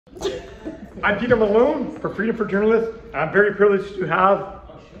I'm Peter Malone for Freedom for Journalists. I'm very privileged to have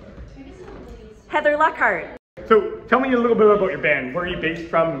Heather Luckhart. So tell me a little bit about your band. Where are you based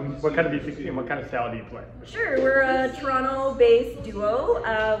from? What kind of music and what kind of style do you play? Sure, we're a Toronto-based duo.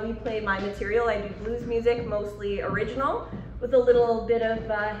 We play my material. I do blues music, mostly original, with a little bit of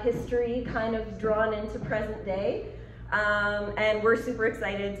history kind of drawn into present day. And we're super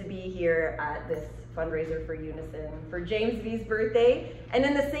excited to be here at this fundraiser for Unison for Jaymz V's birthday. And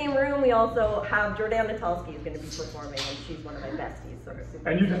in the same room, we also have Jordan Natalski is going to be performing, and she's one of my besties. So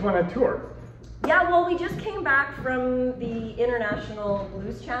and you just went on tour. Yeah, well, we just came back from the International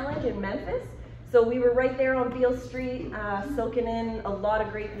Blues Challenge in Memphis. So we were right there on Beale Street, soaking in a lot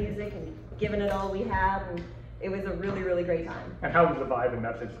of great music and giving it all we have. And it was a really, really great time. And how was the vibe in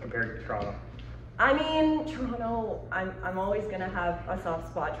Memphis compared to Toronto? I mean, Toronto, I'm always going to have a soft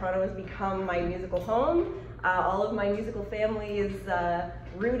spot. Toronto has become my musical home. All of my musical family is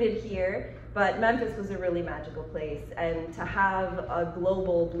rooted here. But Memphis was a really magical place, and to have a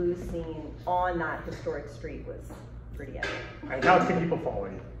global blues scene on that historic street was pretty epic. And how can people follow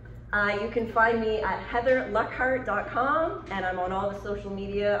you? You can find me at heatherluckhart.com, and I'm on all the social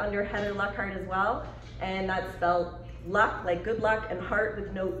media under Heather Luckhart as well, and that's spelled luck, like good luck, and heart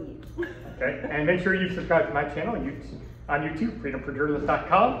with no E. Okay, and make sure you subscribe to my channel on YouTube,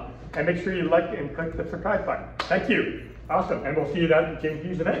 freedomforjournalists.com, and make sure you like and click the subscribe button. Thank you. Awesome, and we'll see you at Jaymz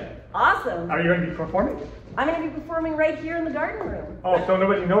V's event. Awesome. Are you going to be performing? I'm going to be performing right here in the garden room. Oh, so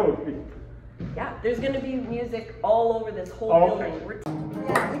nobody knows. Yeah, there's going to be music all over this whole building.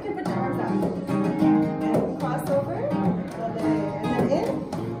 Yeah, you can put your arms out. And cross over, and then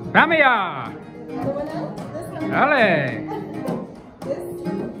in. Ramia! The other one out. This one. Ale! This.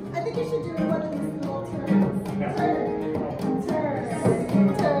 I think you should do one of these little turns. Yeah. Turn,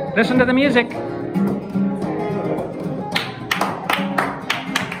 turn, turn. Listen to the music.